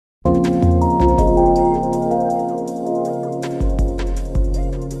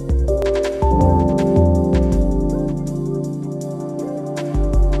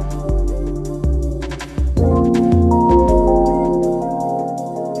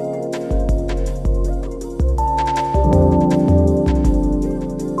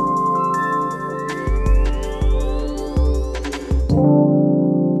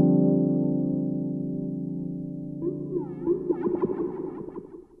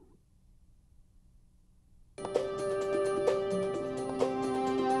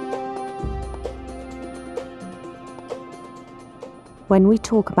When we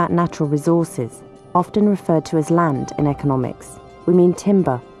talk about natural resources, often referred to as land in economics, we mean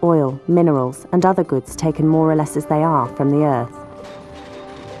timber, oil, minerals, and other goods taken more or less as they are from the earth.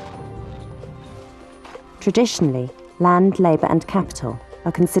 Traditionally, land, labour and capital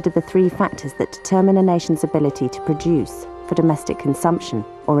are considered the three factors that determine a nation's ability to produce for domestic consumption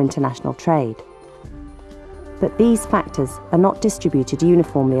or international trade. But these factors are not distributed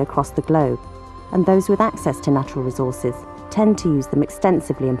uniformly across the globe, and those with access to natural resources tend to use them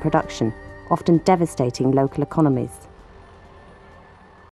extensively in production, often devastating local economies.